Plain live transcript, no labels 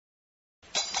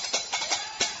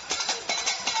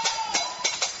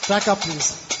Back up,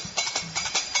 please.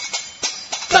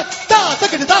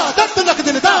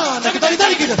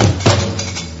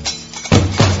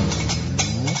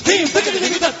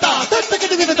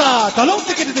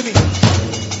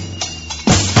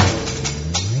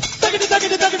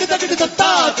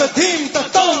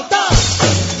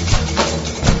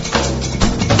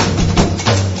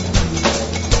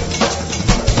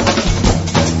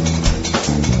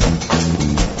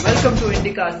 Welcome to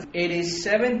IndyCast. It is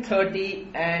 7:30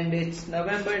 and it's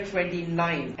November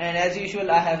 29. And as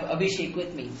usual, I have Abhishek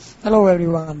with me. Hello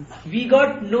everyone. We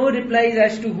got no replies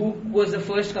as to who was the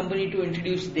first company to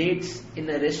introduce dates in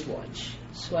a wristwatch.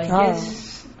 So I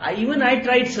guess I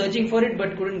tried searching for it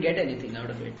but couldn't get anything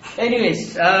out of it.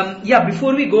 Anyways,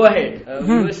 before we go ahead,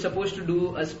 we were supposed to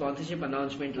do a sponsorship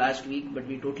announcement last week but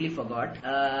we totally forgot.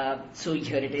 So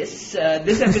here it is.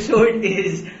 This episode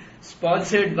is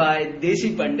sponsored by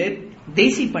Desi Pandit,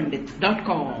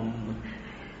 DesiPandit.com,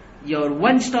 your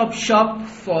one-stop shop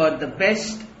for the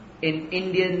best in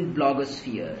Indian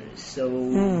blogosphere. So,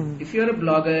 if you're a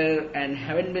blogger and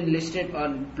haven't been listed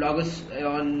on bloggers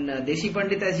on Desi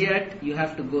Pandit as yet, you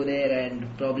have to go there and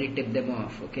probably tip them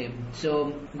off. Okay,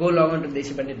 so go log on to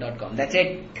DesiPandit.com. That's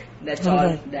it. That's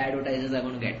all the advertisers are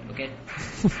going to get. Okay,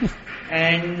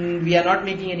 and we are not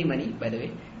making any money, by the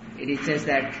way. It says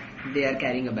that they are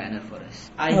carrying a banner for us.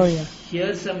 I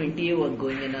hear some interior work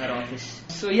going in our office.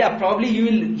 So probably you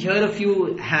will hear a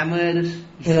few hammers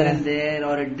here and there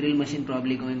or a drill machine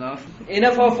probably going off.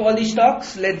 Enough of all these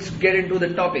talks. Let's get into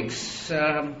the topics.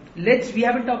 We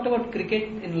haven't talked about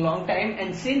cricket in a long time,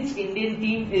 and since Indian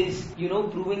team is,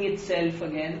 proving itself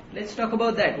again, let's talk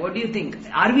about that. What do you think?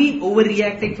 Are we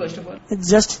overreacting first of all? It's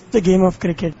just the game of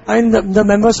cricket. I mean, the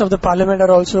members of the parliament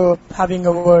are also having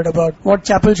a word about what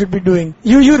Chappell should be doing.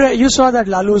 You saw that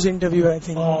Lalu's interview, I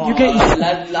think.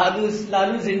 Lalu's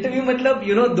interview, matlab,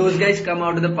 those guys come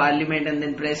out of the parliament and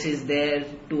then press is there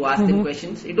to ask them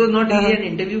questions. It was not really an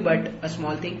interview, but a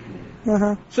small thing.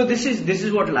 So this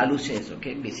is what Lalu says,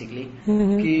 okay, basically.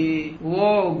 Ki,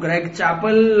 whoa, Greg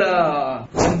Chappell, I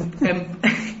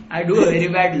do a very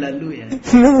bad Lalu,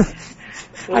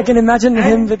 I can imagine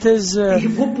him with his...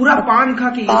 वो पूरा पान खा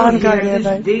के, he had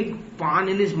this big pan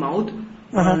in his mouth.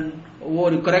 वो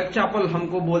correct chapel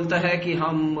हमको बोलता है कि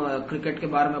हम क्रिकेट के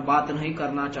बारे में बात नहीं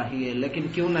करना चाहिए, लेकिन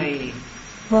क्यों नहीं,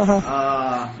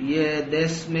 ये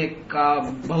देश में का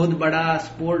बहुत बड़ा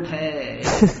स्पोर्ट है.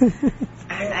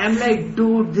 And I'm like,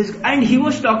 dude, this, and he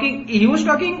was talking,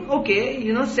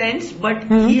 okay, sense, but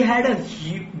he had a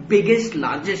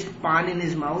largest pan in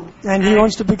his mouth. And he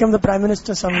wants to become the prime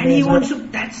minister someday. And he wants to,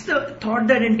 that's the thought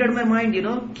that entered my mind,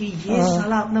 कि ये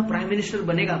साला अपना prime minister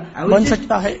बनेगा. बन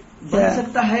सकता है.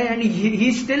 And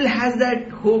he still has that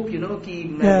hope, कि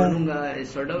मैं बनूंगा,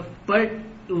 sort of. But,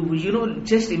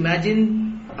 just imagine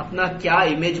अपना क्या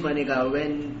image बनेगा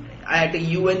when at a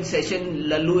UN session,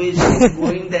 Lalu is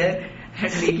going there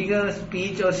and making a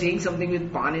speech or saying something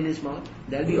with pan in his mouth.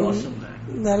 That'll be awesome,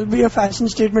 man. That'll be a fashion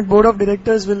statement. Board of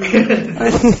directors will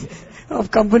of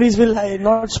companies will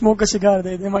not smoke a cigar.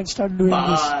 They might start doing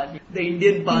this. The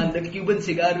Indian pan, the Cuban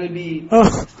cigar will be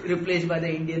replaced by the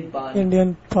Indian pan.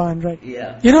 Indian pan, right?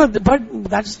 Yeah. But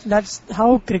that's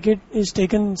how cricket is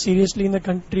taken seriously in the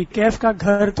country. KF का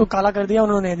घर तो काला कर दिया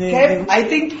उन्होंने. I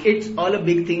think it's all a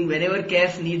big thing. Whenever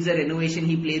KF needs a renovation,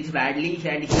 he plays badly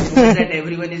and he knows that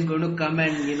everyone is going to come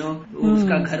and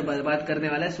उसका घर बर्बाद करने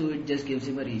वाला है. So it just gives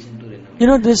him a reason to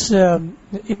renovate. This in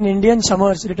Indian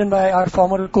Summers, written by our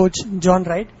former coach John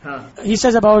Wright, he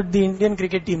says about the Indian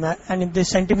cricket team and the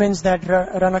sentiments that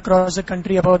run across the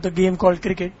country about the game called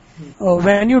cricket.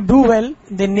 When you do well,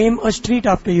 they name a street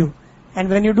after you, and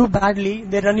when you do badly,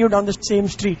 they run you down the same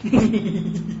street.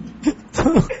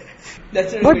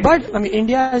 That's but I mean,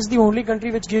 India is the only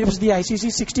country which gives the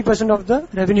ICC 60% of the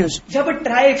revenues. Yeah, but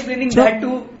try explaining that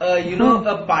to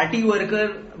a party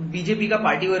worker, BJP का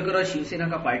party worker और शिवसेना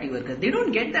का party worker. They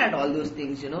don't get that, all those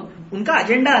things, उनका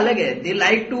agenda अलग है. They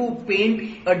like to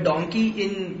paint a donkey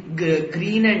in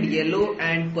green and yellow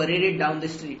and parade it down the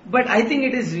street. But I think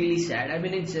it is really sad. I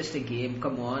mean, it's just a game.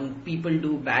 Come on, people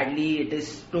do badly. It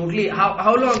is totally.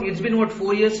 How long? It's been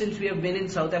 4 years since we have been in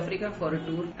South Africa for a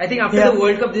tour. I think after the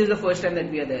World Cup, this is the first time that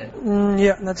we are there.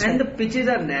 That's and right. The pitches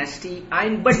are nasty.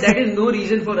 But that is no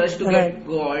reason for us to get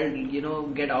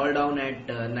all down at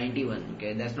 91.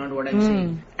 Okay, that's not what I'm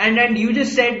saying. And you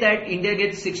just said that India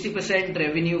gets 60%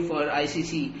 revenue for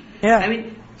ICC. Yeah. I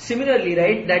mean, Similarly,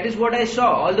 right, that is what I saw.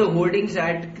 All the holdings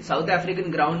at South African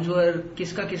grounds were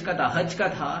kiska tha, Hutch ka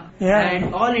tha,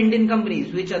 and all Indian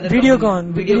companies. Which other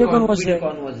Videocon was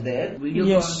there. Videocon.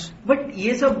 Yes. But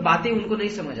ये सब बातें उनको नहीं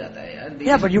समझ आता है यार.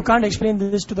 Yeah, but you can't explain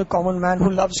this to the common man who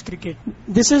loves cricket.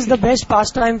 This is the best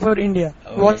pastime for India,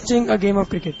 watching a game of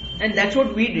cricket. And that's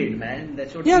what we did, man.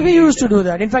 That's what. Yeah, we used to do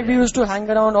that. In fact, we used to hang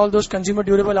around all those consumer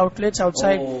durable outlets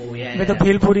outside with a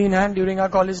bhel puri in hand during our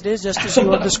college days just to see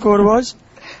what the score was.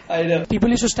 I know. People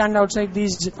used to stand outside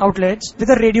these outlets with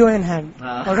a radio in hand.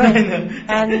 Alright?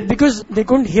 And because they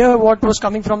couldn't hear what was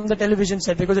coming from the television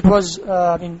set because it was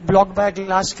blocked by a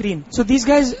glass screen. So these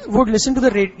guys would listen to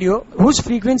the radio whose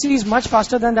frequency is much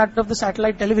faster than that of the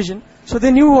satellite television. So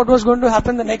they knew what was going to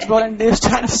happen the next ball and they used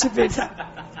to anticipate that.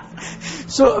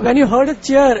 So when you heard a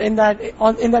cheer in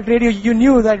that radio, you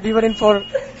knew that we were in for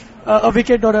a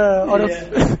wicket or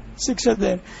a sixer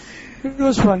there. It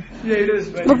was fun. Yeah, it was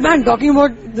fun. But man, talking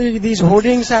about these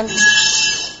hoardings and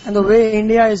the way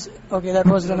India is... Okay, that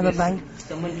was another bang.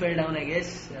 Someone fell down, I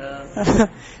guess.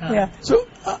 Yeah. So,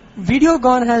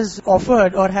 Videocon has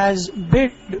offered or has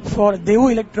bid for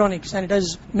Daewoo Electronics and it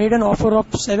has made an offer of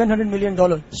 $700 million.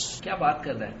 क्या बात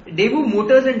कर रहा है? Daewoo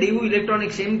Motors and Daewoo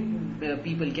Electronics, same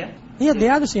people क्या? Yeah, they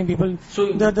are the same people.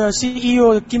 So the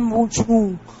CEO, Kim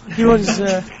Woo-Chu, he was...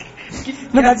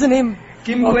 no, that's the name.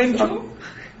 Kim Woo-Chu?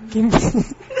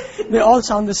 They all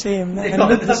sound the same. They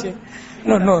look the same.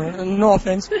 No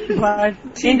offense. But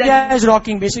India is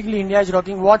rocking. Basically, India is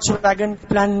rocking. Volkswagen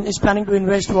is planning to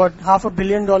invest $500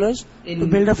 million to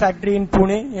build a factory in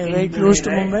Pune, very close to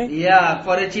Mumbai. Yeah,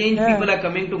 for a change, people are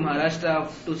coming to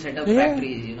Maharashtra to set up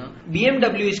factories. You know,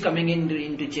 BMW is coming into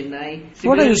Chennai.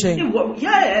 What are you saying?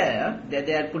 Yeah.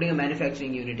 They are putting a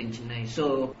manufacturing unit in Chennai.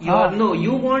 So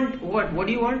you want what? What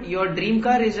do you want? Your dream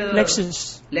car is a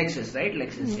Lexus, right?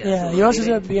 Lexus. Yeah, so yours is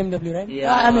a BMW, right?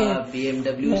 Yeah, I mean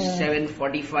BMW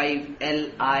 745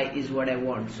 Li is what I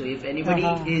want. So if anybody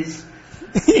is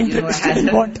interested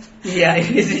in what? Yeah,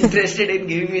 is interested in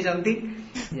giving me something,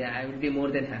 I would be more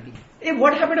than happy. Hey,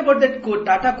 what happened about that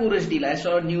Tata Chorus deal? I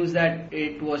saw news that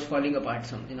it was falling apart.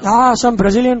 Some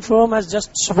Brazilian firm has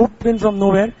just swooped in from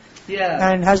nowhere.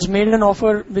 Yeah. And has made an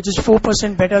offer which is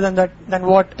 4% better than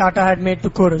what Tata had made to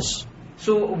Chorus.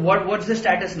 So what's the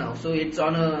status now? So it's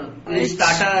on is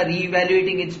Tata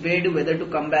re-evaluating its bid, whether to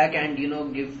come back and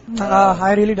give?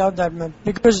 I really doubt that, man.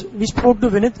 Because we spoke to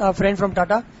Vinith, our friend from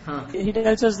Tata. He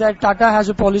tells us that Tata has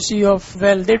a policy of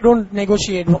they don't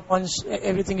negotiate once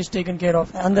everything is taken care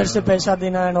of. Andar se paisa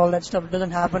dena and all that stuff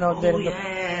doesn't happen out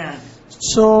there.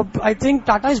 So I think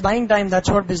Tata is buying time. That's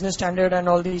what Business Standard and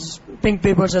all these pink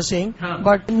papers are saying.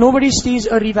 But nobody sees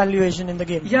a revaluation in the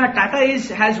game. Yeah, Tata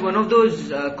has one of those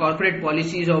corporate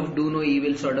policies of do no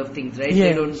evil sort of things, right?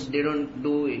 Yes. They don't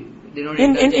do it. They don't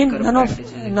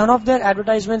none of their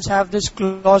advertisements have this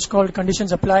clause called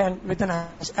conditions apply and with an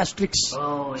asterisk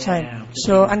sign. Yeah.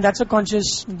 So and that's a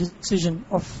conscious decision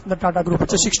of the Tata Group.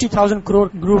 It's a 60,000 crore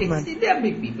group, man. They are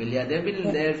big people. Yeah, they've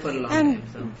been there for a long time.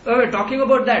 So. Talking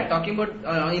about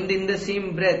in the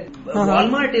same breath,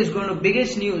 Walmart is going to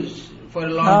biggest news. For a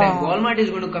long time, Walmart is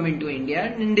going to come into India,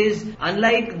 and is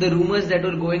unlike the rumors that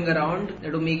were going around,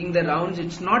 that were making the rounds.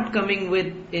 It's not coming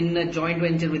in a joint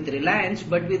venture with Reliance,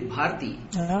 but with Bharti,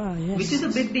 yes. Which is a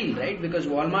big deal, right? Because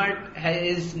Walmart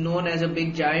is known as a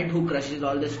big giant who crushes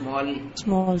all the small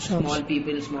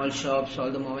people, small shops,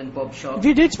 all the mom and pop shops.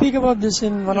 We did speak about this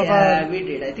in one of our. Yeah, we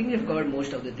did. I think we've covered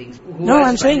most of the things.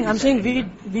 I'm saying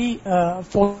we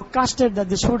forecasted that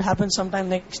this would happen sometime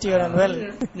next year, and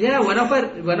one of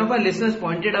our listeners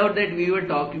pointed out that we were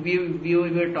talking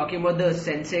about the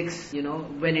Sensex,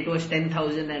 when it was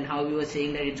 10,000 and how we were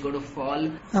saying that it's going to fall,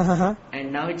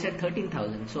 and now it's at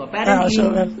 13,000. So apparently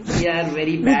we are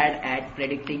very bad at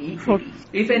predicting equity.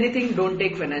 If anything, don't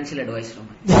take financial advice from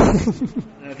us.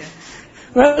 Okay.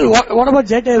 Well, what about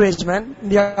Jet Airways, man?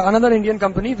 Another Indian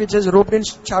company which has roped in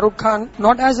Shah Rukh Khan,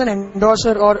 not as an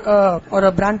endorser or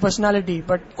a brand personality,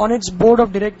 but on its board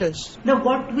of directors. Now,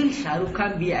 what will Shah Rukh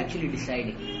Khan be actually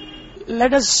deciding?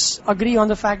 Let us agree on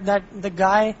the fact that the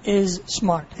guy is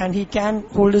smart and he can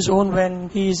hold his own when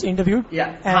he is interviewed.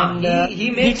 Yeah, and he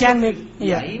makes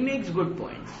good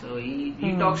points. So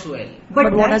he talks well.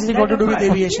 But what has he got to do with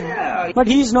aviation? Yeah. But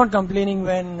he is not complaining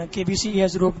when KBC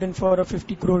has roped in for a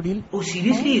 50 crore deal. Oh,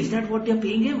 seriously? Is that what they're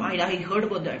paying him? I heard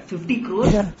about that. 50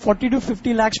 crores? Yeah, 40 to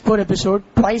 50 lakhs per episode,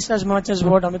 twice as much as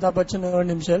what Amitabh Bachchan earned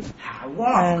himself.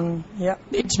 Wow. And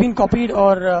it's been copied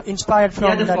or inspired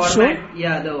from that format, show.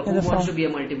 Yeah, Who Wants to Be a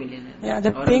Multimillionaire. Yeah,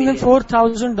 they're paying him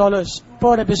 $4,000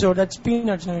 per episode. That's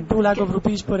peanuts, 2 lakh of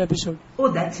rupees per episode. Oh,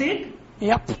 that's it?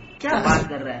 Yep. क्या बात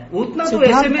कर रहा है? उतना तो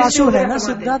Siddharth SMS Basu से है ना?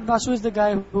 Siddharth Basu is the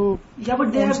guy who. Yeah,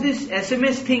 but they have this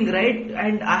SMS thing, right?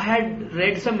 And I had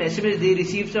read some SMS. They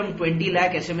received some 20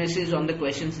 lakh SMSs on the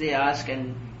questions they ask,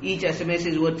 and each SMS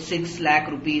is worth 6 lakh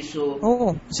rupees. So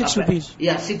 6 rupees.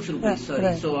 Yeah, 6 rupees. Yeah, sorry.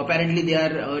 right. So apparently they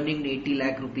are earning 80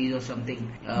 lakh rupees or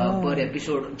something per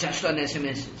episode just on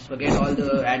SMS. Forget all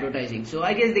the advertising. So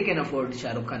I guess they can afford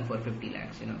Shah Rukh Khan for 50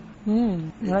 lakhs.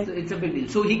 Right. It's a big deal.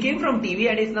 So he came from TV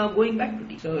and is now going back to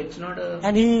TV. So it's not a.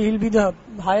 And he'll be the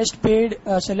highest paid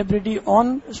celebrity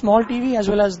on small TV as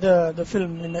well as the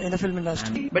film in the film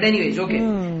industry. But anyways, okay.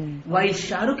 While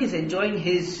Shah Rukh is enjoying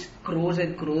his crores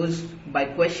and crores by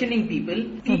questioning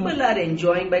people are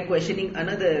enjoying by questioning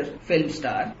another film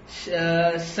star,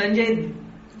 Sanjay.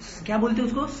 क्या बोलते हैं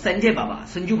उसको?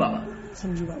 संजू बाबा.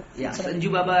 Yeah,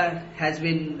 Sanju Baba has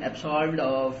been absolved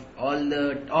of all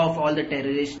the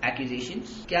terrorist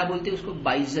accusations. क्या बोलते हैं उसको?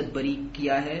 बाइज्जत बरी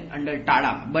किया है under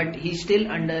TADA, but he's still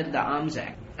under the Arms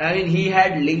Act. I mean, he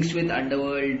had links with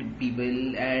underworld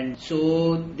people, and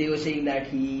so they were saying that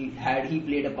he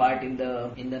played a part in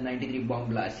the 93 bomb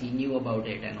blast. He knew about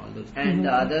it and all those. And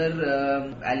the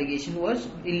other allegation was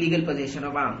illegal possession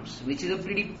of arms, which is a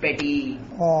pretty petty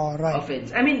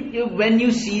offense. I mean, when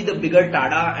you see the bigger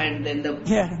TADA and then the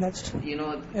that's true.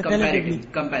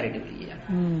 Comparatively, yeah.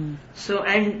 So,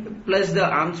 and plus the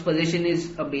arms possession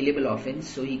is a bailable offense,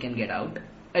 so he can get out.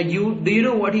 Do you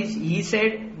know what he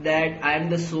said? That I am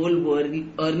the sole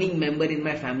earning member in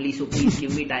my family, so please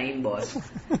give me time, boss.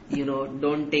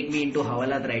 Don't take me into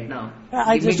Havalat right now.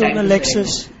 I just own a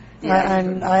Lexus.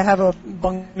 And I have a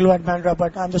bungalow at Bandra,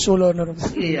 but I'm the sole owner of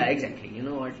it. Yeah, exactly. You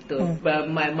know what?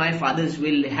 My father's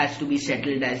will has to be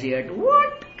settled as yet.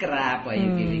 What crap are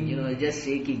you giving? Just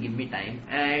say, give me time.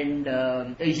 And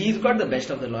he's got the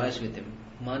best of the lawyers with him.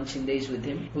 Man Shinde is with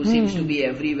him, who seems to be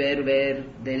everywhere where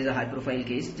there is a high-profile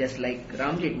case, just like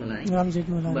Ram Jethmalani.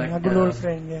 But, a good old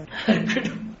friend, yeah.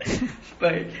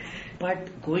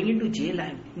 But going into jail,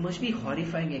 it must be a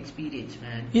horrifying experience,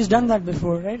 man. He's done that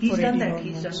before, right? He's done that,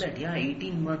 yeah,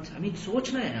 18 months. I mean,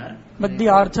 sochna hai yaar. But the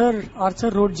Arthur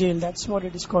Road Jail, that's what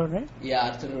it is called, right? Yeah,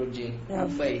 Arthur Road Jail, yeah.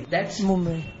 Mumbai. That's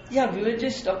Mumbai. Yeah,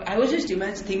 I was just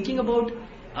thinking about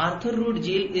Arthur Road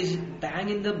Jail is bang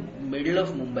in the middle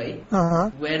of Mumbai,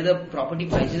 where the property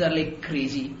prices are like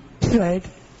crazy. Right.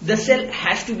 The cell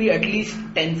has to be at least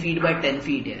 10 feet by 10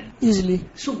 feet here. Easily.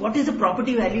 So what is the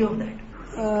property value of that?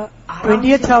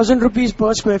 28,000 rupees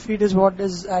per square feet is what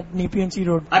is at Nepean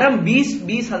Road. Aram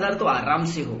 20,000 to aram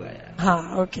se hoga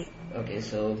yaar. Okay. Okay,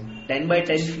 so 10 by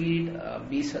 10 feet,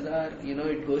 20,000,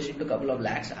 it goes into a couple of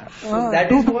lakhs. So that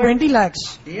is 20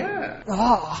 lakhs. Yeah.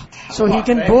 So he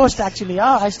can boast actually.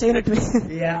 I stay in it.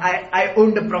 Yeah, I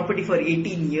owned the property for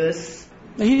 18 years.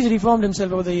 He's reformed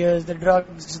himself over the years. The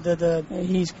drugs,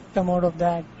 he's come out of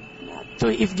that. So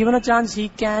if given a chance, he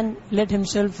can let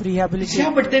himself rehabilitate.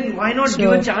 Yeah, but then why not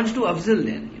give a chance to Afzal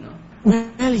then?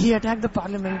 Well, he attacked the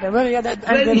parliament.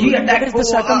 That is the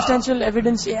circumstantial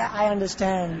evidence. Yeah, I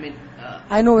understand. I mean,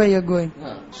 I know where you're going.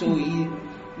 So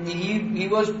he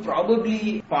was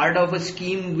probably part of a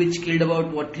scheme which killed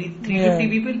about 350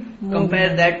 people.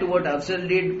 Compare that to what Afzal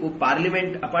did.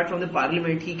 Parliament, apart from the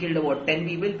parliament, he killed about 10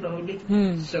 people probably.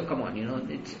 So come on,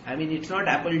 it's not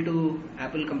apple to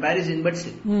apple comparison, but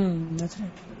still. That's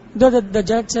right. The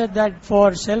judge said that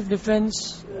for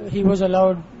self-defense, he was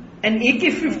allowed. An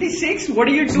AK-56? What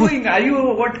are you doing? Are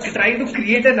you trying to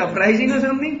create an uprising or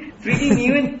something? Freaking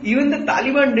even the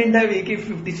Taliban didn't have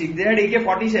AK-56. They had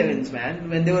AK-47s, man,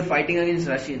 when they were fighting against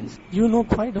Russians. You know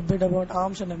quite a bit about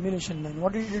arms and ammunition, man.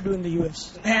 What did you do in the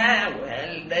US? Well,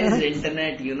 there is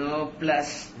internet,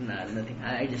 plus nothing.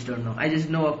 I just don't know. I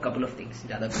just know a couple of things.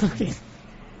 Okay.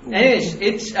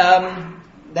 Anyways,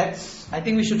 I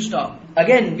think we should stop.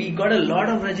 Again, we got a lot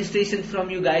of registrations from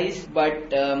you guys,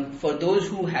 but for those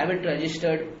who haven't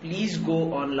registered, please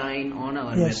go online on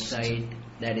our website,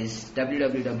 that is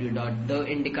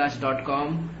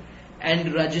www.theindicast.com,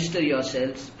 and register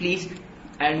yourselves, please.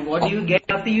 And what do you get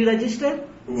after you register?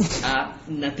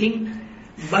 Nothing.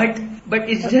 But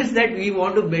it's just that we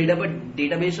want to build up a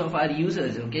database of our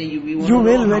users, okay? You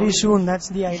will very soon, that's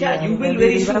the idea. Yeah, you will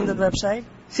very soon. On the website.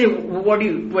 Say,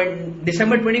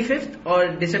 December 25th or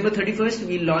December 31st,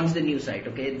 we launch the new site,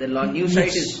 okay? The new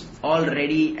site is all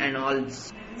ready and all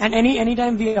And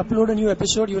anytime we upload a new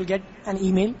episode, you will get an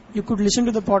email. You could listen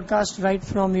to the podcast right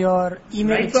from your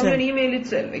email itself. Right from your email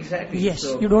itself, exactly. Yes,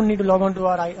 so you don't need to log on to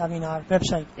our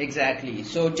website. Exactly.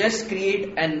 So just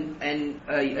create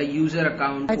a user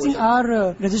account. I think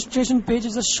our registration page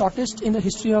is the shortest in the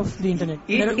history of the internet.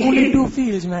 There are only 2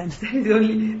 fields, man.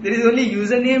 There is only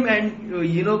username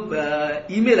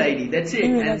and email ID. That's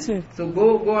it. That's it. So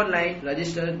go online,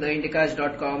 register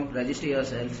theindicast.com, register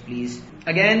yourselves, please.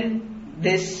 Again,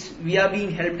 we are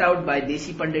being helped out by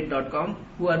desipandit.com,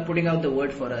 who are putting out the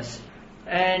word for us.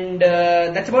 And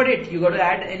that's about it. You got to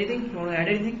add anything? You want to add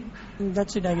anything?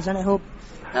 That's it, I guess. And I hope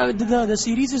the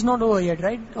series is not over yet,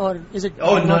 right? Or is it?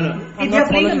 Oh, no. They are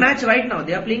playing a match right now.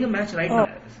 Now.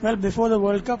 Well, before the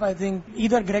World Cup, I think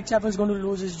either Greg Chappell is going to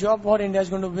lose his job or India is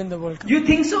going to win the World Cup. You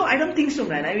think so? I don't think so,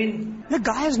 man. I mean, the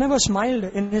guy has never smiled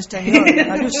in his tenure.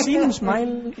 Have you seen him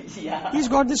smile? Yeah. He's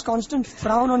got this constant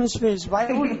frown on his face. Why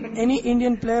would any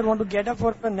Indian player want to get up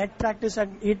for a net practice at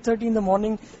 8:30 in the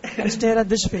morning and stare at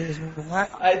this face?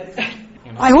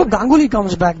 I hope Ganguly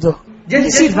comes back though.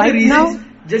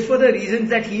 Just for the reasons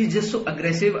that he's just so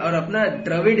aggressive, or apna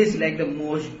Dravid is like the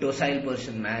most docile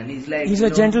person, man. He's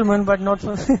a gentleman, but not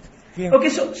for game. Okay,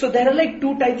 so there are like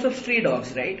 2 types of stray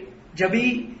dogs, right?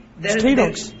 Stray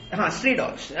dogs. Stray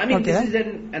dogs. I mean, this is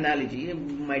an analogy. It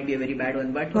might be a very bad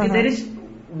one, but there is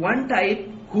one type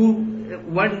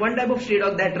one type of stray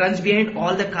dog that runs behind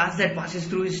all the cars that passes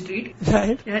through his street.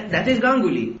 Right. That is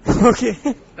Ganguly.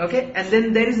 Okay. And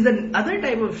then there is the other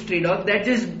type of stray dog that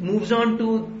just moves on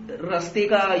to raste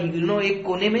ka, ek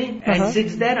kone mein and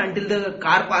sits there until the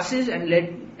car passes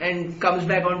and comes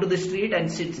back onto the street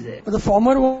and sits there. But the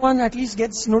former one at least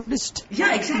gets noticed.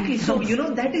 Yeah, exactly. So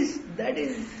that is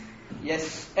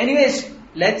yes. Anyways,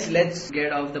 let's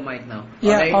get off the mic now.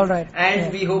 Yeah, all right.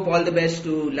 And we hope all the best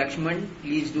to Lakshman.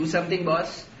 Please do something,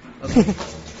 boss. Okay.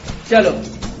 Chalo.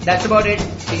 That's about it.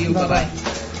 See you. Bye bye.